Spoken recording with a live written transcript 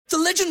The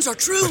legends are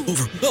true.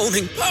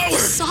 Overwhelming power!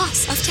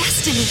 Sauce of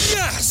destiny.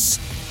 Yes!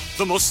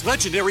 The most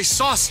legendary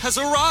sauce has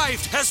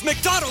arrived as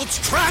McDonald's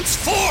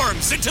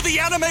transforms into the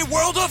anime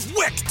world of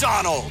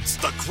WickDonald's.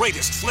 The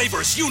greatest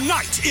flavors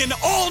unite in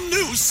all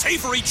new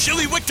savory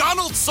chili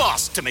McDonald's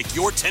sauce to make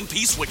your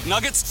 10-piece Wick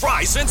Nuggets,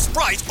 fries, and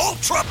Sprite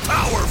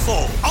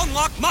ultra-powerful.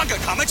 Unlock manga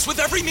comics with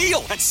every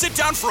meal and sit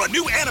down for a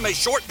new anime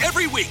short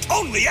every week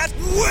only at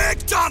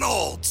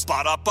WickDonald's.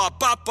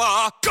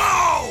 Ba-da-ba-ba-ba,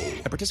 go!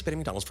 At participating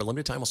McDonald's for a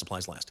limited time while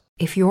supplies last.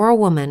 If you're a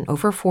woman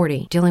over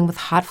 40 dealing with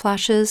hot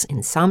flashes,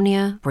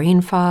 insomnia,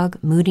 brain fog,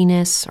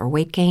 moodiness, or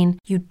weight gain,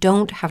 you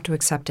don't have to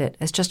accept it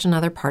as just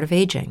another part of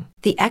aging.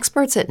 The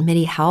experts at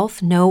MIDI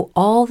Health know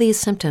all these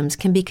symptoms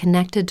can be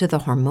connected to the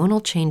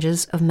hormonal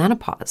changes of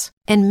menopause.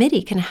 And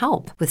MIDI can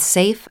help with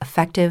safe,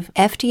 effective,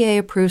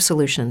 FDA-approved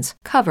solutions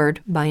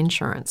covered by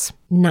insurance.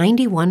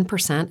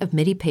 91% of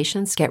MIDI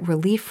patients get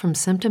relief from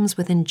symptoms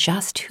within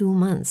just 2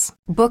 months.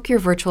 Book your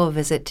virtual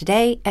visit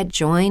today at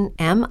joinmidi.com.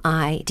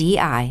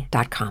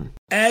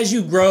 As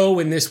you grow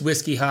in this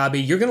whiskey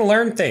hobby, you're going to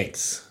learn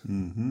things.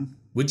 Mm-hmm.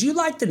 Would you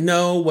like to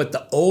know what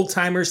the old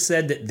timers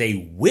said that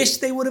they wish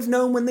they would have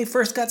known when they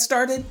first got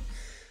started?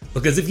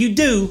 Because if you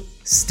do,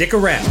 stick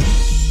around.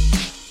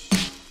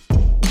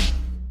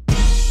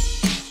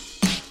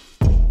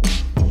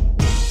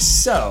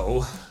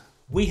 So,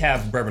 we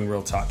have Bourbon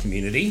Real Talk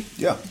community.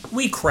 Yeah.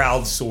 We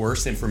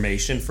crowdsource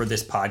information for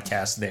this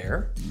podcast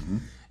there. Mm-hmm.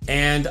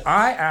 And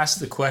I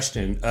asked the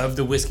question of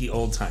the whiskey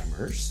old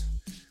timers,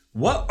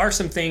 what are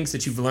some things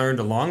that you've learned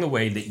along the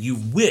way that you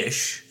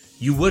wish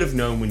you would have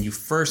known when you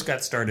first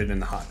got started in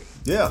the hobby?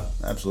 Yeah,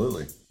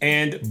 absolutely.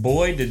 And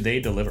boy, did they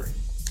deliver.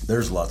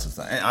 There's lots of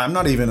things. I'm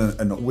not even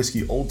a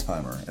whiskey old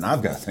timer, and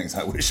I've got things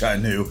I wish I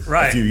knew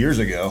a few years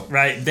ago.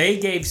 Right. They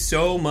gave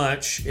so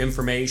much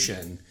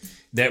information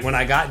that when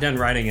I got done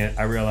writing it,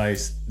 I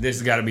realized this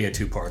has got to be a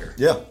two-parter.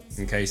 Yeah.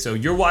 Okay, so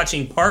you're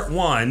watching part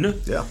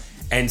 1. Yeah.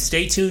 And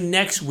stay tuned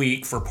next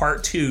week for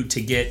part 2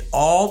 to get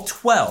all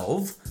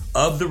 12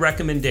 of the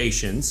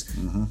recommendations.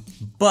 Mm-hmm.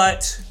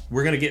 But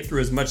we're going to get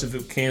through as much as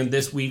we can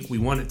this week. We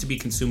want it to be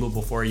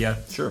consumable for you.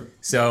 Sure.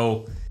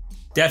 So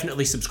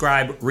definitely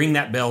subscribe, ring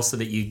that bell so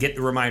that you get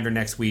the reminder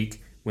next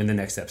week when the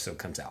next episode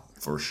comes out.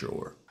 For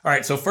sure. All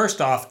right, so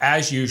first off,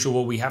 as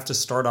usual, we have to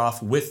start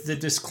off with the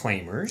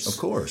disclaimers. Of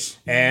course.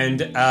 And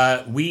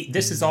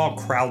this is all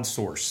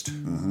crowdsourced.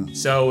 Mm-hmm.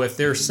 So if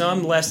there's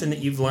some lesson that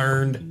you've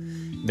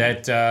learned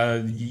that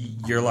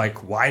you're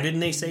like, why didn't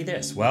they say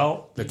this?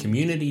 Well, the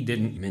community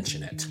didn't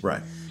mention it.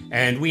 Right.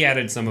 And we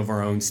added some of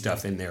our own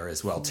stuff in there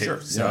as well, too.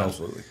 Sure, so, yeah,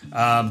 absolutely.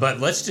 But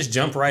let's just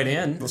jump right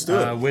in. Let's do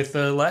it. With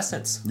the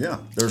lessons. Yeah,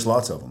 there's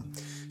lots of them.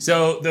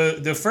 So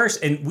the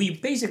first, and we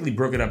basically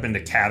broke it up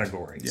into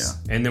categories. Yeah.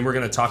 And then we're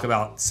going to talk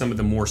about some of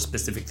the more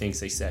specific things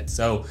they said.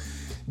 So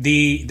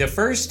the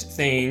first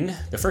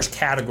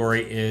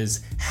category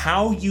is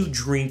how you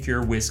drink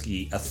your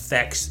whiskey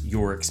affects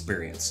your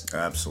experience.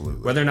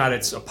 Absolutely. Whether or not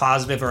it's a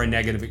positive or a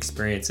negative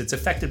experience, it's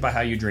affected by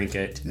how you drink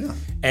it. Yeah.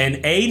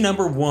 And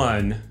number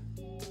 1,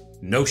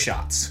 no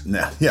shots.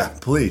 Yeah,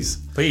 please.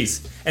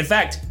 Please. In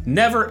fact,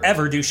 never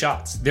ever do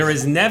shots. There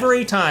is never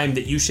a time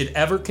that you should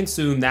ever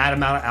consume that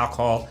amount of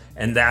alcohol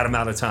and that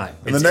amount of time.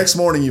 And the next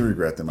morning you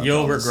regret them.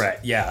 You'll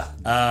regret, yeah.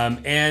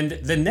 And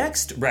the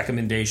next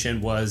recommendation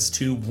was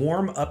to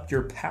warm up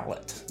your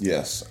palate.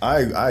 Yes,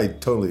 I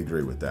totally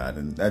agree with that.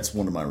 And that's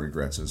one of my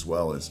regrets as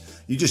well, is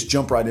you just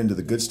jump right into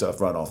the good stuff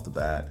right off the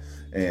bat.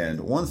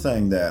 And one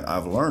thing that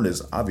I've learned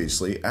is,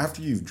 obviously,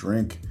 after you've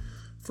drank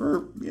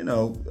for,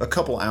 a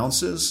couple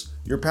ounces,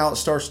 your palate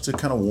starts to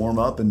kind of warm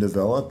up and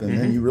develop, and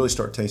then you really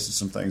start tasting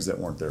some things that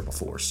weren't there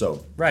before.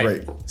 So,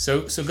 right. Great.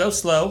 So go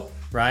slow,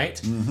 right?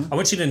 Mm-hmm. I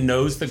want you to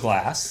nose the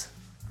glass,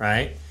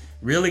 right?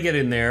 Really get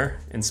in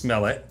there and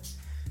smell it.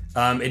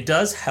 It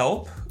does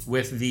help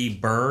with the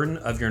burn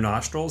of your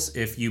nostrils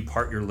if you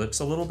part your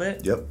lips a little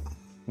bit. Yep.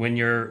 When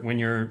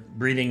you're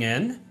breathing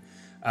in.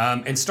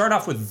 And start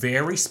off with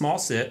very small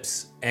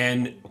sips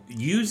and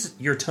use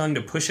your tongue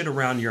to push it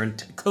around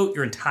coat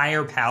your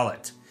entire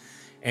palate.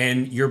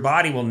 And your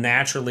body will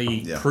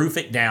naturally proof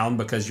it down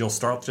because you'll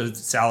start to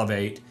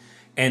salivate.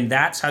 And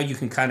that's how you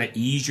can kind of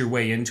ease your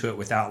way into it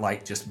without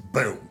just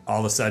boom, all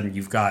of a sudden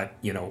you've got,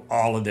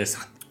 all of this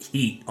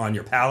heat on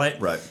your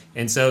palate. Right.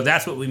 And so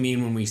that's what we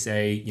mean when we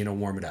say,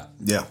 warm it up.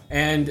 Yeah.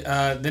 And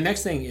the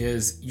next thing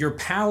is your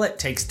palate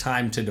takes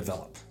time to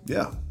develop.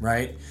 Yeah.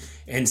 Right.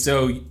 And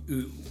so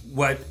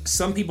what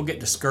some people get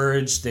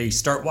discouraged, they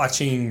start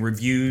watching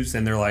reviews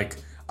and they're like,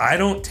 I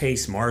don't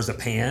taste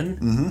marzipan.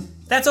 Mm-hmm.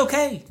 That's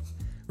okay.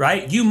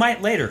 Right? You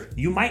might later.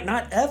 You might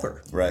not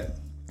ever. Right.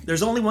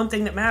 There's only one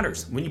thing that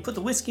matters. When you put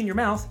the whiskey in your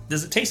mouth,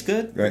 does it taste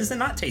good or does it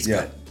not taste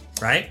good?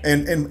 Right?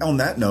 And on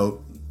that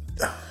note,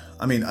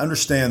 I mean,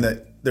 understand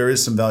that there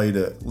is some value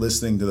to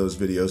listening to those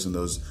videos and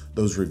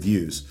those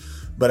reviews.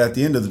 But at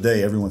the end of the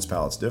day, everyone's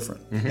palate's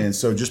different. Mm-hmm. And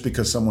so just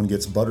because someone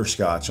gets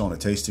butterscotch on a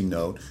tasting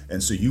note,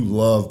 and so you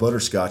love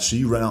butterscotch, so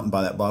you run out and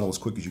buy that bottle as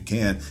quick as you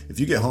can. If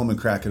you get home and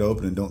crack it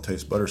open and don't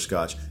taste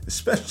butterscotch,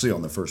 especially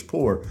on the first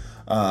pour,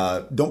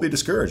 don't be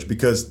discouraged,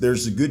 because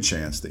there's a good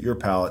chance that your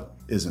palate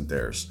isn't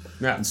theirs.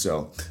 Yeah. And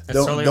so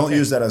That's don't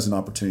use that as an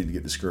opportunity to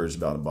get discouraged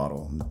about a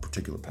bottle and a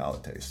particular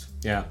palate taste.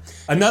 Yeah.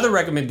 Another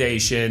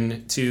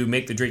recommendation to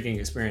make the drinking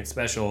experience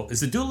special is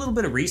to do a little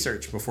bit of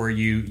research before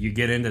you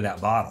get into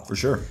that bottle. For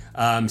sure.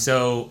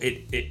 So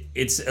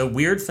it's a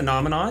weird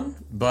phenomenon,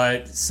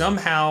 but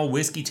somehow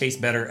whiskey tastes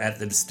better at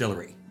the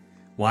distillery.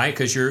 Why?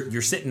 Because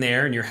you're sitting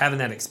there and you're having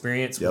that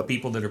experience with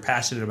people that are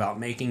passionate about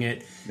making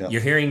it. Yep.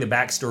 You're hearing the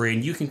backstory,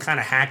 and you can kind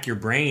of hack your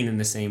brain in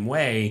the same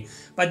way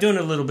by doing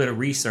a little bit of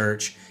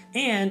research.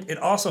 And it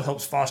also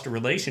helps foster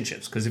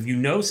relationships, because if you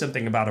know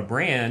something about a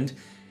brand,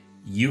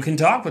 you can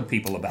talk with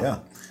people about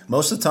it.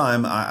 Most of the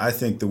time, I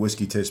think the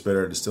whiskey tastes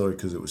better at a distillery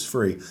because it was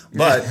free.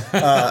 But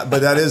but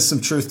that is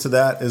some truth to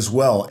that as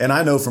well. And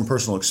I know from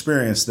personal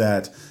experience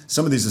that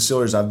some of these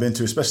distilleries I've been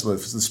to, especially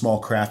if it's a small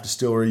craft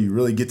distillery, you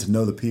really get to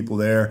know the people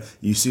there.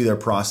 You see their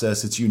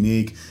process. It's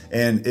unique.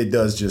 And it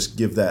does just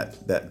give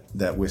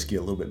that whiskey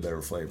a little bit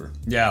better flavor.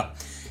 Yeah.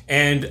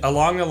 And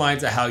along the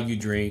lines of how you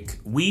drink,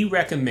 we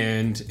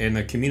recommend, and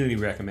the community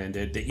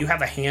recommended, that you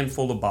have a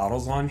handful of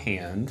bottles on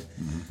hand,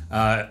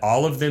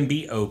 all of them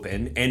be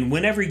open, and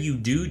whenever you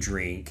do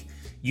drink,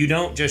 you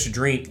don't just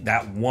drink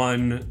that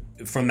one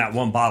from that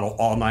one bottle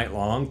all night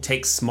long.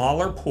 Take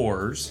smaller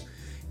pours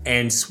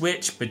and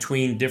switch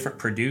between different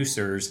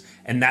producers,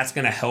 and that's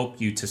going to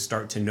help you to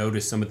start to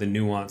notice some of the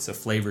nuance of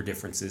flavor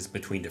differences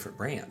between different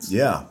brands.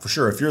 Yeah, for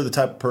sure. If you're the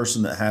type of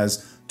person that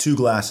has 2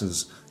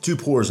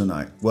 pours a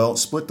night, well,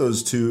 split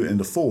those 2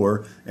 into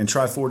 4 and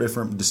try 4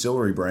 different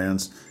distillery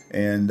brands,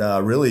 and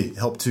really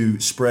help to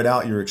spread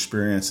out your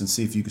experience and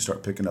see if you can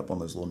start picking up on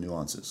those little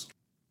nuances.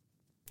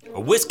 A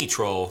whiskey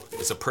troll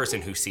is a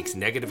person who seeks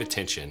negative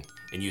attention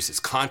and uses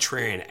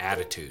contrarian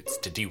attitudes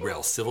to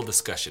derail civil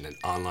discussion in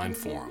online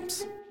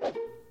forums.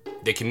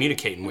 They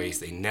communicate in ways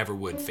they never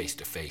would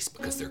face-to-face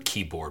because they're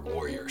keyboard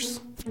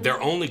warriors.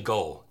 Their only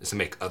goal is to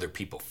make other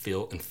people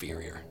feel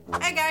inferior.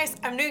 Hey guys,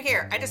 I'm new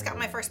here. I just got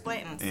my first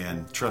Blanton's.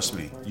 And trust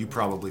me, you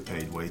probably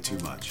paid way too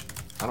much.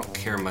 I don't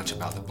care much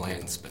about the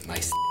Blantons, but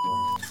nice.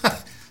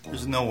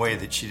 There's no way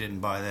that she didn't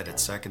buy that at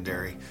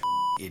secondary.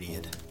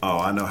 Idiot. Oh,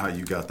 I know how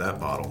you got that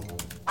bottle.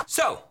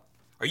 So,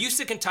 are you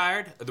sick and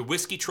tired of the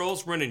whiskey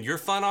trolls running your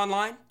fun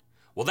online?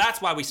 Well,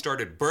 that's why we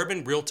started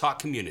Bourbon Real Talk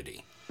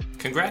Community.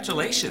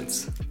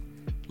 Congratulations.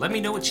 Let me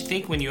know what you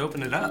think when you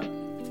open it up.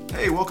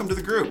 Hey, welcome to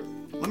the group.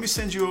 Let me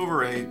send you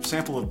over a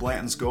sample of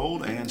Blanton's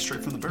Gold and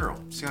Straight from the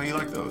Barrel. See how you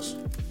like those.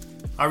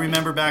 I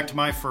remember back to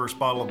my first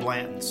bottle of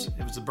Blanton's.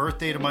 It was the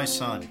birthday to my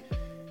son,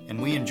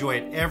 and we enjoy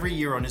it every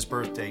year on his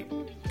birthday.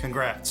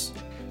 Congrats.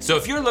 So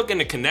if you're looking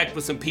to connect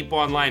with some people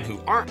online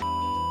who aren't,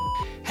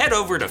 head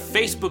over to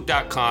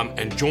facebook.com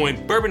and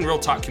join Bourbon Real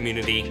Talk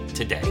Community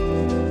today.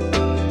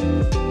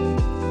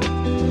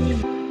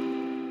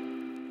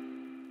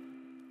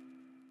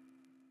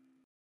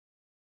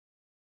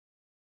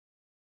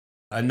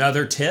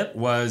 Another tip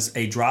was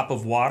a drop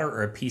of water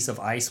or a piece of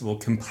ice will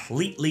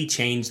completely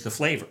change the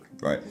flavor.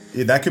 Right.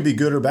 Yeah, that could be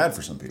good or bad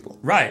for some people.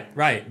 Right.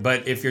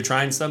 But if you're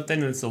trying something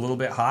and it's a little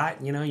bit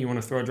hot, you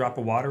want to throw a drop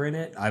of water in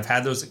it. I've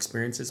had those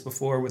experiences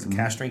before with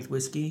cask strength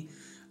whiskey.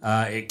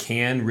 It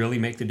can really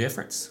make the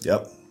difference.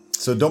 Yep.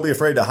 So don't be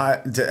afraid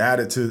to add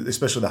it to,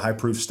 especially the high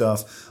proof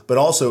stuff. But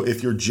also,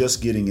 if you're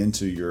just getting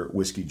into your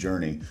whiskey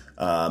journey,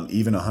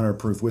 even 100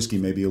 proof whiskey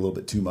may be a little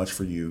bit too much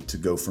for you to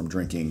go from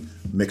drinking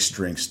mixed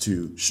drinks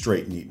to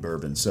straight neat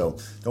bourbon. So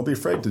don't be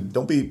afraid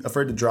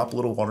to drop a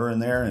little water in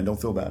there, and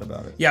don't feel bad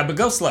about it. Yeah, but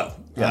go slow.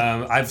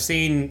 Yeah. I've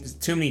seen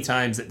too many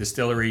times at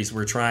distilleries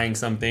we're trying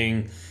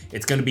something.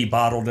 It's going to be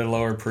bottled at a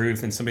lower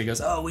proof, and somebody goes,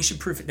 "Oh, we should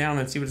proof it down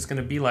and see what it's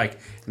going to be like."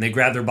 And they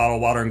grab their bottle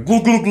of water and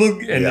glug glug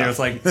glug, and it's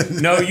like,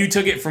 "No, you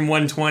took it from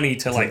 120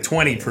 to like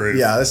 20 proof."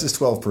 Yeah, this is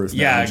 12 proof.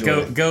 Yeah,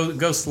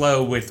 go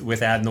slow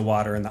with adding the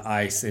water and the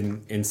ice,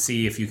 and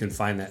see if you can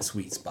find that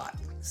sweet spot.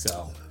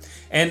 So,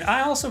 and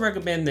I also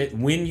recommend that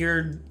when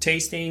you're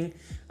tasting,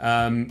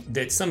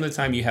 that some of the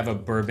time you have a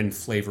bourbon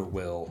flavor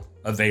wheel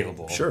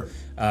available. Sure.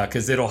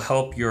 Because it'll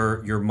help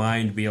your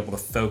mind be able to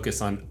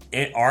focus on,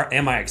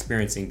 am I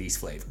experiencing these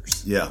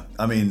flavors? Yeah.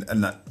 I mean,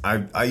 and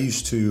I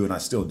used to, and I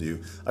still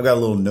do, I've got a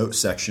little note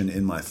section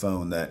in my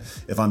phone that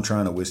if I'm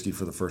trying a whiskey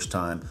for the first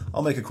time,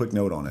 I'll make a quick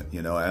note on it,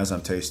 as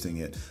I'm tasting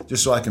it,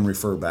 just so I can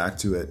refer back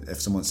to it.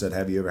 If someone said,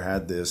 "Have you ever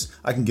had this?"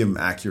 I can give them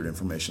accurate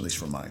information, at least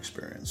from my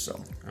experience.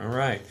 So. All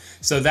right.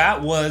 So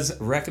that was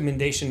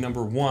recommendation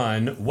number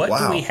 1. What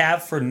do we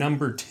have for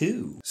number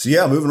 2? So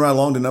yeah, moving right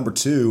along to number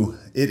 2,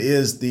 it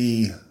is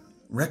the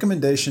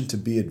recommendation to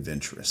be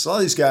adventurous. A lot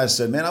of these guys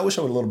said, "Man, I wish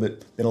I would been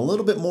a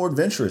little bit more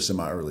adventurous in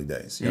my early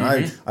days."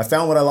 I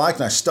found what I liked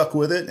and I stuck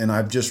with it, and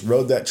I've just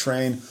rode that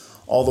train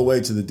all the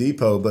way to the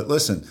depot. But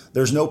listen,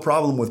 there's no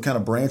problem with kind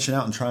of branching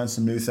out and trying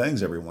some new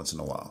things every once in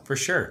a while. For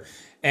sure.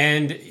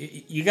 And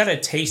you got to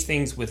taste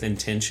things with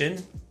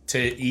intention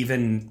to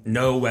even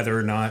know whether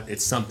or not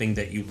it's something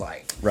that you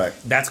like. Right.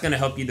 That's going to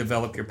help you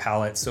develop your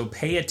palate. So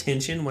pay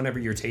attention whenever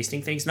you're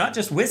tasting things, not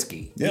just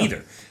whiskey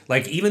either.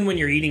 Like even when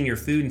you're eating your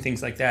food and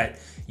things like that,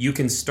 you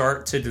can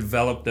start to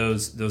develop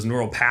those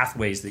neural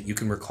pathways that you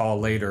can recall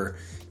later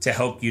to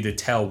help you to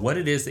tell what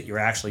it is that you're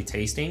actually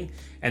tasting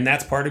And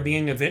that's part of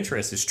being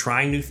adventurous, is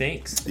trying new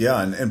things.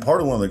 Yeah, and part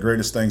of one of the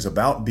greatest things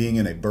about being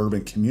in a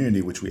bourbon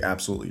community, which we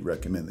absolutely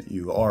recommend that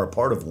you are a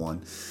part of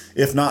one,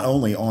 if not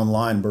only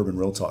online Bourbon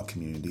Real Talk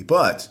community,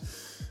 but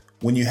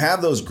when you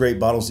have those great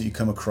bottles that you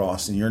come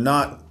across and you're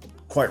not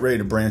quite ready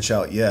to branch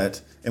out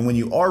yet, and when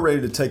you are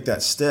ready to take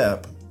that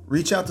step,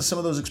 reach out to some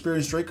of those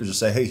experienced drinkers and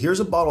say, hey, here's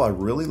a bottle I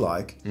really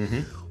like. Mm-hmm.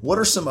 What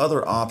are some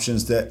other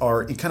options that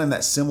are kind of in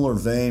that similar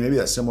vein, maybe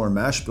that similar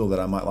mash bill that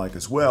I might like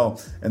as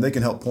well? And they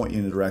can help point you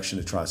in a direction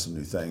to try some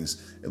new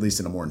things, at least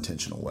in a more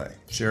intentional way.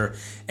 Sure.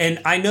 And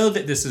I know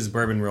that this is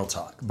Bourbon Real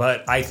Talk,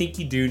 but I think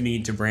you do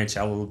need to branch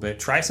out a little bit.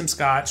 Try some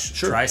Scotch,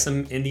 try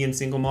some Indian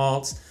single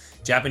malts,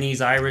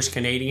 Japanese, Irish,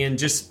 Canadian.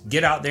 Just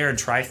get out there and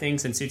try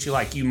things and see what you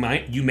like.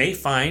 You may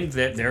find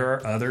that there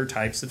are other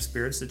types of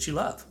spirits that you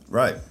love.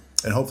 Right.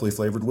 And hopefully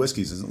flavored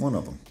whiskeys isn't one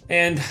of them.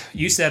 And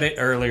you said it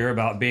earlier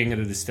about being at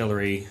a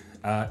distillery.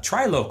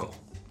 Try local.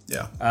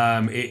 Yeah.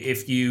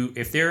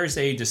 If there is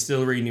a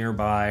distillery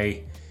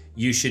nearby,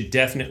 you should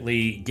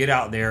definitely get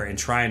out there and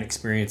try and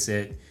experience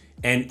it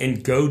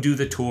and go do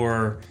the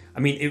tour. I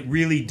mean, it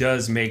really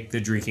does make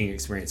the drinking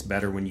experience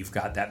better when you've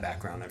got that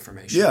background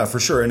information. Yeah, for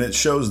sure. And it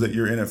shows that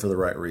you're in it for the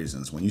right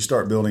reasons. When you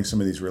start building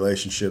some of these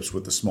relationships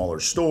with the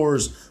smaller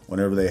stores,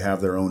 whenever they have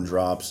their own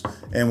drops,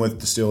 and with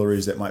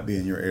distilleries that might be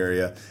in your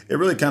area, it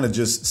really kind of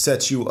just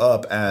sets you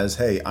up as,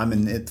 hey, I'm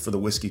in it for the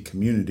whiskey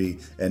community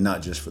and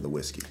not just for the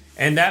whiskey.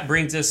 And that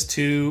brings us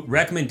to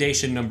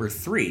recommendation number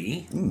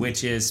 3,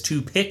 which is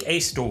to pick a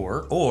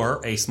store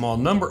or a small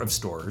number of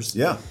stores.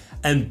 Yeah.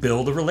 And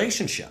build a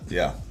relationship.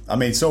 Yeah. I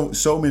mean,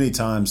 so many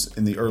times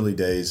in the early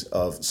days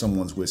of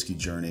someone's whiskey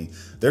journey,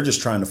 they're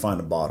just trying to find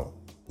a bottle,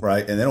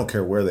 right? And they don't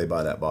care where they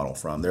buy that bottle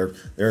from. They're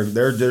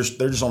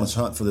just on this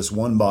hunt for this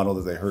one bottle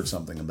that they heard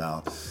something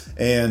about.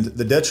 And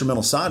the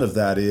detrimental side of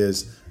that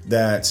is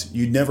that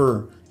you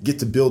never get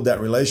to build that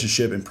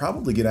relationship and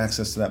probably get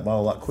access to that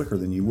bottle a lot quicker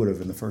than you would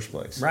have in the first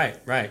place.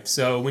 Right.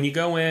 So when you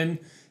go in,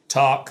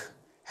 talk,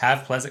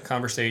 have pleasant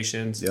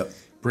conversations. Yep.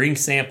 Bring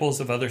samples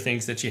of other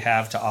things that you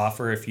have to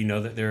offer. If you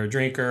know that they're a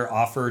drinker,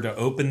 offer to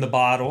open the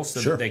bottle so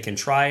that they can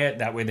try it.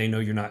 That way they know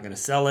you're not going to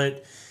sell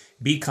it.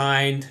 Be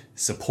kind.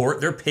 Support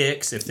their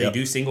picks. If they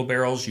do single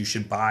barrels, you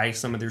should buy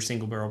some of their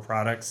single barrel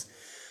products.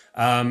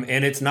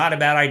 And it's not a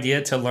bad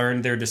idea to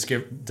learn their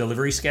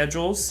delivery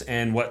schedules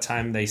and what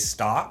time they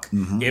stock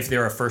if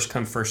they're a first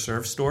come, first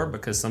serve store,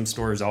 because some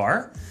stores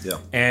are. Yeah.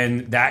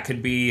 And that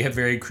could be a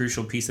very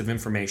crucial piece of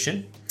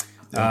information.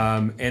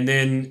 Yeah. And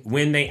then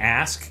when they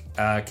ask,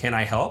 can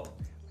I help?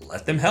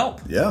 Let them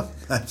help. Yeah,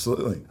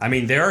 absolutely. I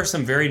mean, there are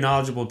some very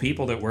knowledgeable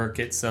people that work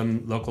at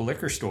some local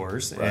liquor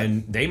stores,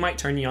 and they might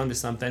turn you on to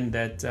something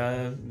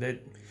that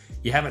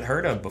you haven't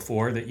heard of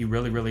before that you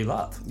really, really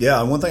love. Yeah,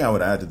 and one thing I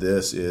would add to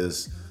this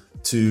is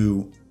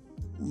to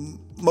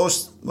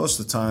most of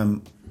the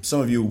time, some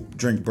of you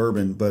drink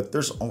bourbon, but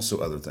there's also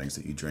other things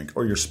that you drink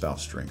or your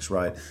spouse drinks,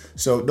 right?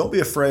 So don't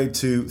be afraid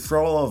to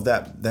throw all of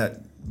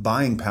that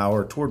buying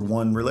power toward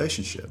one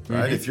relationship,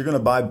 right? Mm-hmm. If you're going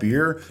to buy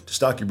beer to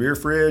stock your beer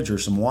fridge or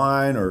some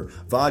wine or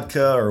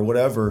vodka or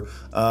whatever,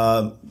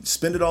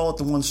 spend it all at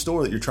the one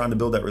store that you're trying to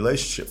build that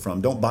relationship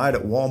from. Don't buy it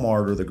at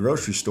Walmart or the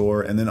grocery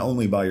store and then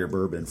only buy your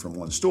bourbon from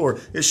one store.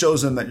 It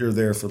shows them that you're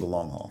there for the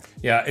long haul.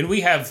 Yeah, and we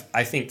have,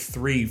 I think,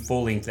 3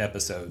 full-length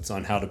episodes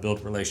on how to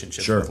build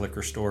relationships with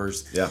liquor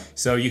stores. Yeah.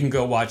 So you can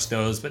go watch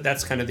those, but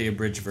that's kind of the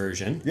abridged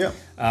version.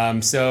 Yeah.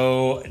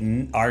 So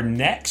our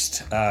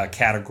next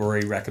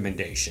category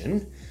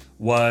recommendation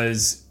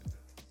was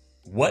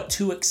what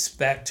to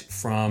expect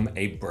from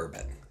a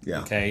bourbon. Yeah.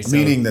 Okay. So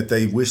meaning that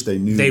they wish they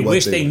knew. They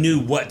knew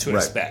what to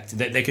expect.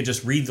 That they could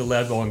just read the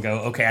label and go,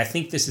 okay, I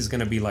think this is going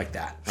to be like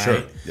that. Right?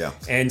 Sure. Yeah.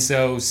 And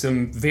so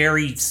some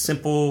very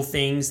simple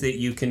things that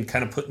you can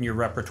kind of put in your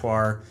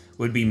repertoire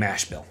would be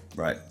mash bill.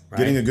 Right.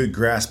 Getting a good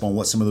grasp on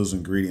what some of those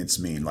ingredients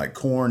mean. Like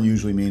corn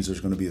usually means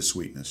there's going to be a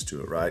sweetness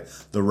to it, right?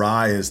 The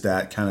rye is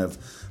that kind of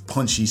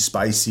punchy,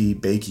 spicy,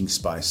 baking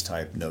spice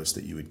type notes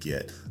that you would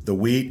get. The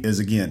wheat is,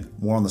 again,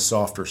 more on the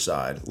softer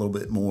side, a little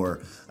bit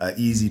more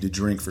easy to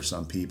drink for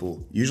some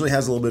people. Usually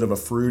has a little bit of a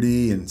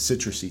fruity and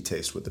citrusy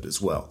taste with it as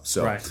well.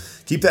 So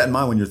keep that in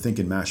mind when you're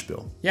thinking mash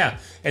bill. Yeah.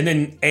 And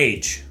then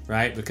age,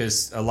 right?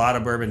 Because a lot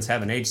of bourbons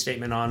have an age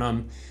statement on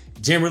them.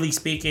 Generally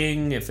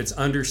speaking, if it's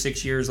under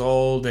 6 years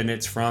old and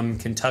it's from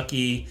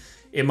Kentucky,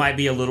 it might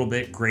be a little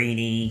bit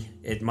grainy.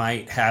 It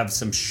might have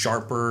some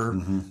sharper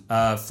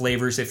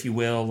flavors, if you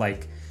will.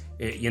 Like,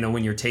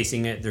 when you're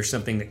tasting it, there's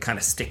something that kind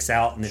of sticks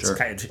out and it's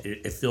kind of,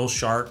 it feels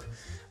sharp.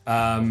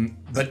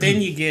 But then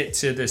you get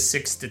to the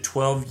 6 to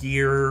 12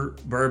 year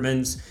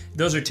bourbons.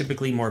 Those are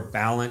typically more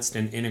balanced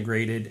and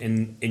integrated,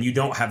 and you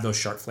don't have those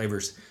sharp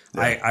flavors.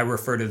 Yeah. I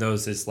refer to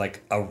those as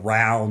like a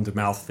round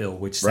mouthfeel,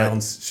 which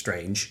sounds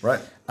strange.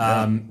 Right.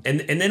 And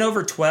then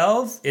over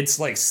 12, it's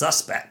like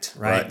suspect,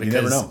 right? Because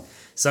you never know.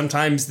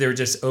 Sometimes they're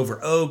just over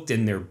oaked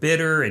and they're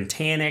bitter and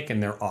tannic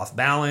and they're off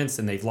balance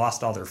and they've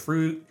lost all their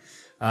fruit.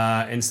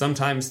 And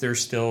sometimes they're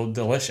still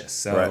delicious.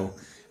 So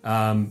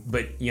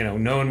But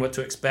knowing what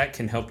to expect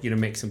can help you to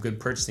make some good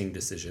purchasing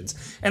decisions.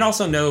 And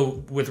also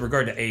know, with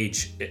regard to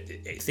age,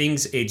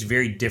 things age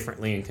very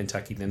differently in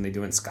Kentucky than they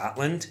do in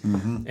Scotland.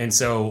 And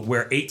so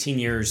where 18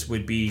 years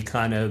would be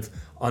kind of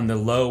on the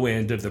low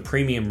end of the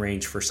premium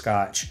range for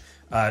Scotch,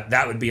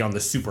 that would be on the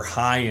super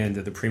high end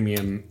of the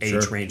premium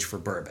age range for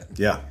bourbon.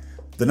 Yeah.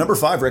 The number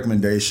 5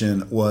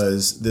 recommendation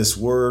was this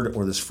word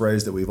or this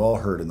phrase that we've all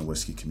heard in the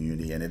whiskey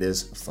community, and it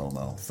is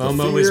FOMO.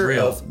 FOMO is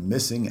real. Of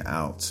missing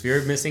out. Fear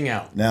of missing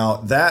out. Now,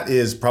 that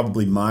is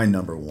probably my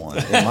number 1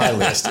 in my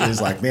list.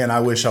 Is like, man, I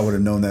wish I would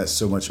have known that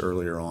so much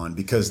earlier on,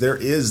 because there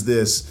is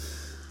this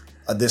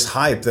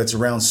hype that's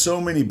around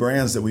so many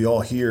brands that we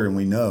all hear and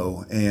we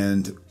know,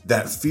 and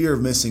that fear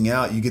of missing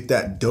out, you get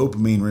that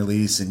dopamine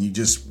release and you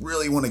just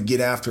really want to get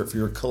after it for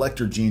your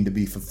collector gene to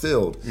be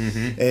fulfilled.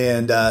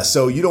 And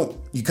so you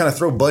kind of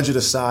throw budget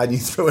aside and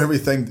you throw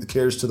everything that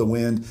cares to the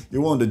wind.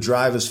 You're willing to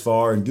drive as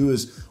far and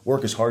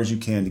work as hard as you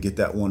can to get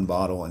that one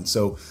bottle. And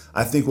so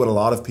I think what a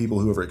lot of people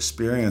who have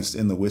experienced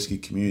in the whiskey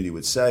community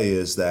would say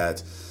is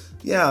that,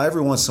 yeah,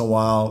 every once in a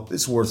while,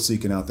 it's worth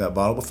seeking out that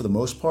bottle. But for the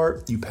most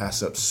part, you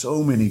pass up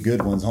so many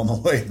good ones on the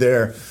way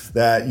there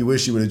that you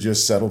wish you would have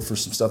just settled for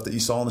some stuff that you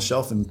saw on the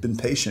shelf and been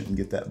patient and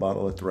get that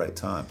bottle at the right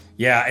time.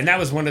 Yeah, and that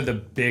was one of the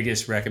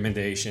biggest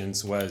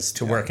recommendations, was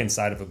to work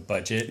inside of a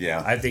budget.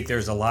 Yeah. I think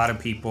there's a lot of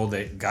people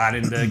that got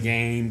into the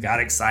game, got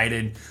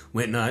excited,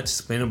 went nuts,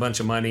 spent a bunch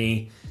of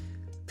money,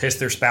 pissed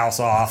their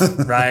spouse off,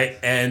 right?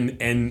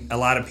 And a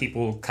lot of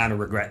people kind of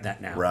regret that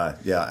now. Right.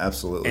 Yeah,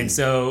 absolutely. And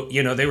so,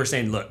 they were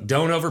saying, look,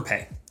 don't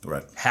overpay.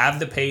 Right.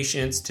 Have the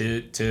patience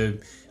to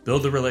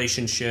build the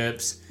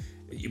relationships,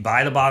 you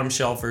buy the bottom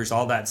shelfers,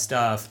 all that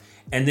stuff.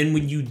 And then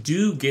when you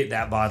do get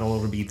that bottle,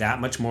 it'll be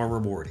that much more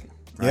rewarding.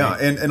 Right? Yeah.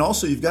 And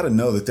also you've got to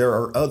know that there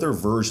are other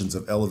versions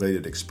of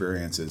elevated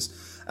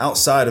experiences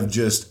outside of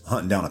just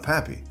hunting down a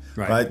pappy.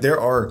 Right. There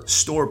are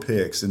store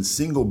picks and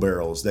single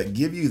barrels that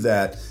give you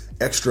that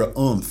extra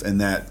oomph and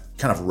that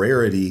kind of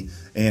rarity,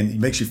 and it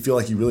makes you feel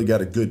like you really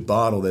got a good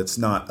bottle that's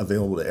not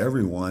available to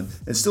everyone.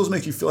 It still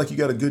makes you feel like you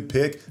got a good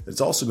pick. It's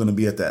also going to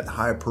be at that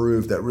high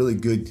proof, that really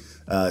good,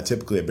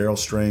 typically a barrel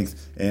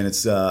strength, and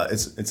it's a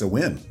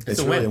win.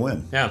 It's really a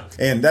win. Yeah.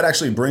 And that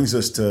actually brings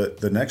us to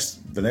the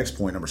next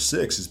point, number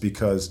 6, is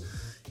because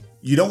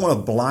you don't want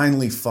to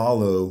blindly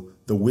follow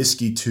the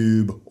whiskey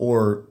tube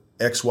or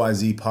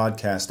XYZ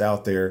podcast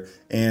out there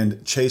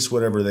and chase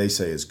whatever they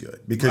say is good,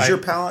 because your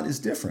palate is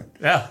different.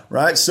 Yeah.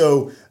 Right.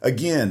 So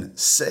again,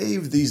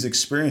 save these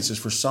experiences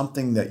for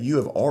something that you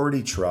have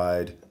already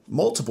tried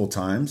multiple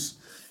times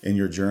in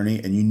your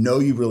journey and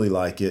you really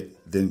like it,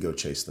 then go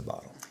chase the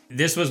bottle.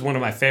 This was one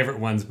of my favorite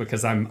ones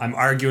because I'm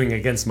arguing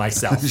against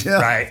myself,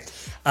 Yeah. right?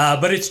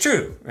 But it's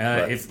true.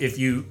 Right. If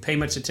you pay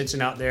much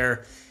attention out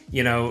there,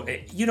 you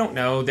don't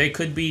know. They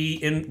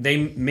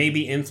may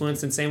be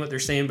influenced in saying what they're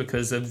saying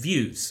because of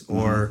views,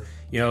 or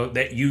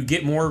that you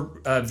get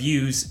more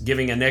views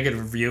giving a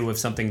negative review of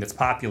something that's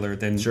popular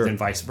than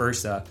vice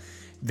versa.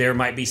 There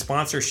might be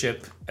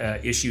sponsorship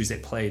issues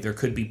at play. There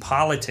could be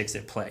politics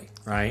at play,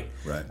 right?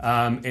 Right.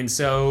 And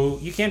so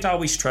you can't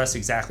always trust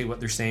exactly what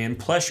they're saying.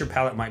 Plus, your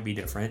palate might be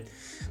different.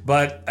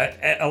 But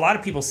a lot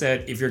of people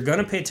said, if you're going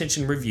to pay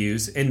attention to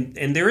reviews,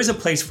 and there is a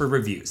place for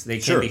reviews, they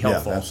can be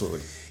helpful. Yeah,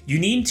 absolutely. You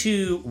need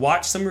to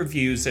watch some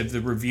reviews of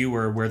the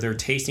reviewer where they're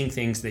tasting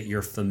things that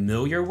you're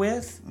familiar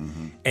with,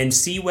 and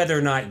see whether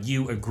or not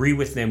you agree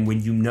with them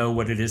when you know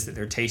what it is that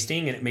they're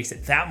tasting. And it makes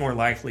it that more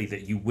likely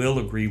that you will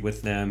agree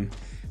with them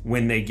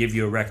when they give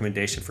you a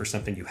recommendation for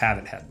something you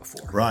haven't had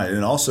before. Right. And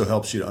it also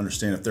helps you to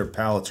understand if their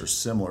palates are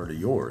similar to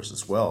yours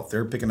as well. If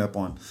they're picking up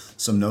on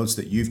some notes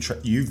that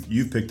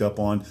you've picked up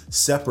on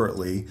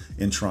separately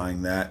in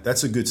trying that,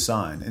 that's a good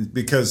sign. And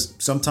because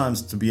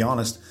sometimes, to be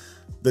honest,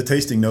 the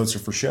tasting notes are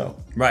for show.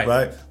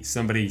 Right.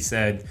 Somebody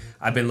said,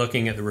 I've been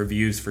looking at the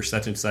reviews for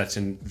such and such,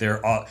 and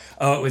they're all,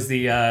 it was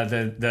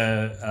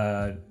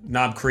the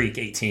Knob Creek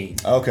 18.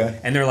 Okay.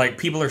 And they're like,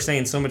 people are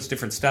saying so much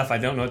different stuff, I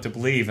don't know what to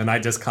believe. And I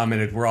just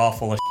commented, we're all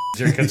full of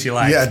drink what you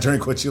like. Yeah,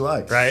 drink what you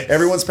like. Right.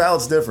 Everyone's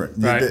palate's different.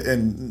 Right.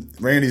 And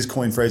Randy's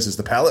coined phrase is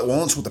the palate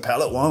wants what the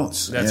palate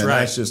wants. That's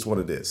right. That's just what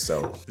it is.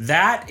 So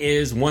that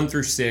is 1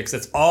 through 6.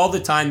 That's all the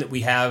time that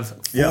we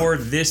have for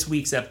this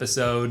week's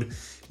episode.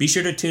 Be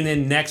sure to tune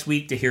in next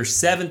week to hear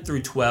 7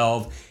 through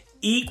 12.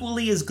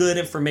 Equally as good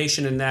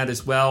information in that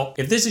as well.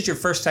 If this is your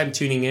first time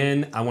tuning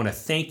in, I want to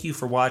thank you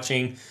for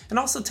watching and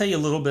also tell you a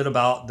little bit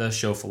about the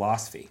show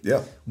philosophy.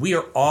 Yeah. We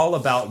are all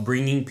about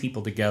bringing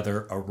people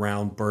together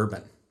around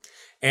bourbon.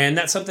 And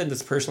that's something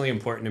that's personally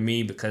important to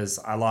me because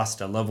I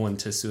lost a loved one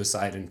to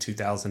suicide in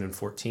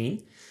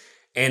 2014.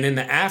 And in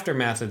the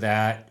aftermath of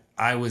that,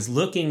 I was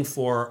looking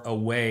for a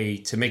way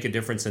to make a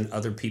difference in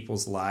other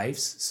people's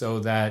lives so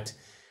that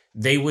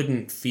they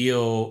wouldn't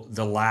feel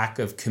the lack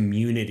of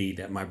community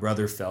that my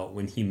brother felt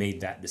when he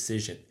made that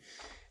decision.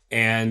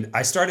 And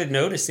I started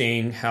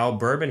noticing how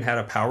bourbon had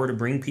a power to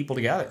bring people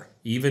together,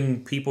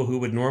 even people who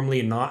would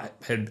normally not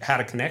have had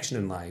a connection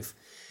in life.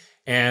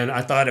 And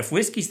I thought, if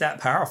whiskey's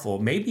that powerful,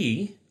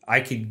 maybe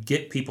I could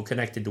get people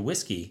connected to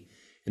whiskey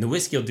And the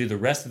whiskey will do the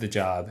rest of the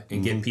job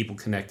and get people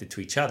connected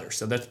to each other.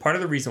 So that's part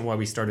of the reason why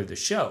we started the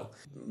show.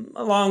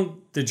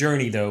 Along the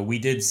journey, though, we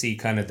did see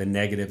kind of the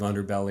negative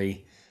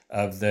underbelly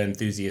of the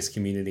enthusiast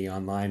community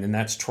online, and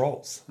that's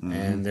trolls.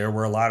 And there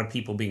were a lot of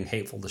people being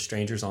hateful to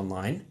strangers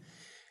online.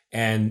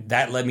 And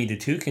that led me to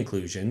two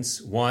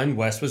conclusions. One,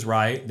 Wes was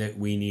right that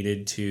we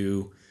needed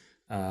to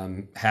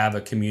have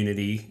a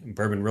community,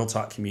 Bourbon Real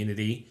Talk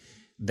community,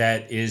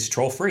 that is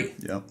troll-free.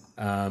 Yep.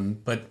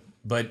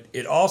 But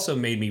it also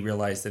made me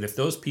realize that if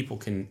those people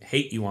can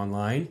hate you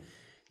online,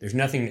 there's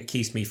nothing that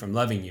keeps me from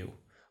loving you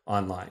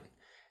online.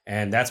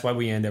 And that's why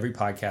we end every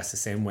podcast the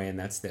same way, and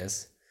that's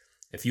this.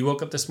 If you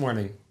woke up this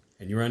morning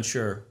and you're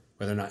unsure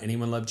whether or not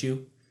anyone loved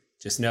you,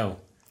 just know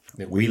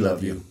that we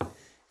love you. And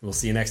we'll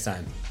see you next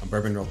time on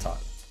Bourbon Real Talk.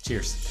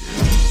 Cheers.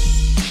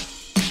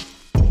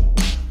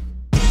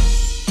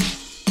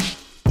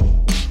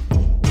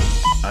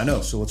 I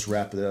know. So let's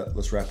wrap it up.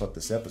 Let's wrap up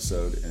this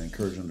episode and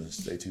encourage them to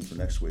stay tuned for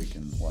next week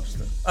and watch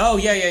the. Oh,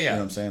 yeah. You know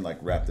what I'm saying? Like,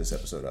 wrap this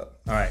episode up.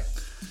 All right.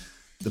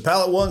 The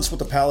palate wants what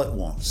the palate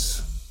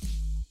wants.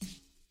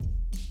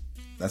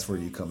 That's where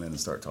you come in and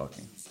start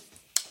talking.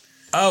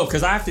 Oh,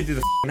 because I have to do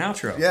the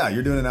outro. Yeah,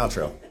 you're doing an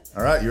outro.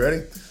 All right, you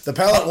ready? The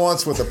palate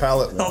wants what the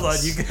palate wants. Hold on,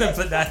 you gotta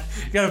put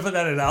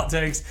that in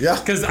outtakes. Yeah,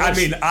 because I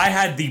mean, I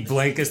had the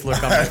blankest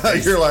look on my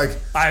face. You're like,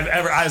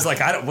 I was like,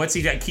 what's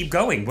he? Keep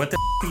going. What the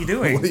are you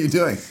doing? What are you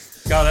doing?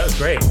 God, that was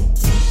great.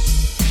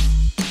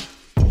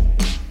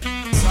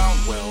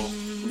 Soundwell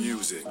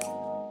Music.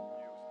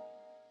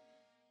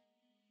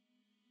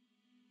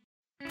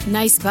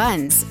 Nice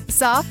buns,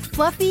 soft,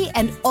 fluffy,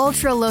 and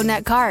ultra low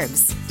net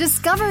carbs.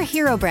 Discover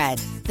Hero Bread,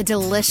 the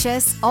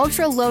delicious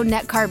ultra low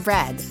net carb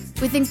bread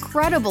with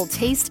incredible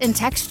taste and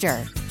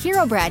texture.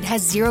 Hero Bread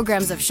has 0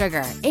 grams of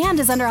sugar and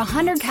is under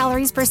 100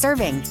 calories per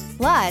serving.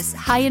 Plus,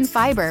 high in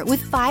fiber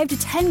with 5 to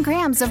 10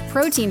 grams of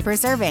protein per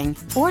serving.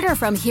 Order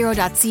from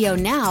hero.co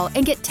now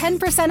and get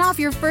 10% off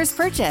your first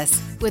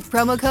purchase with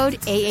promo code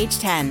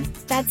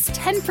AH10. That's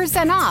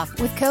 10% off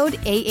with code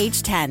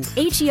AH10.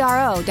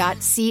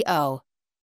 HERO.co.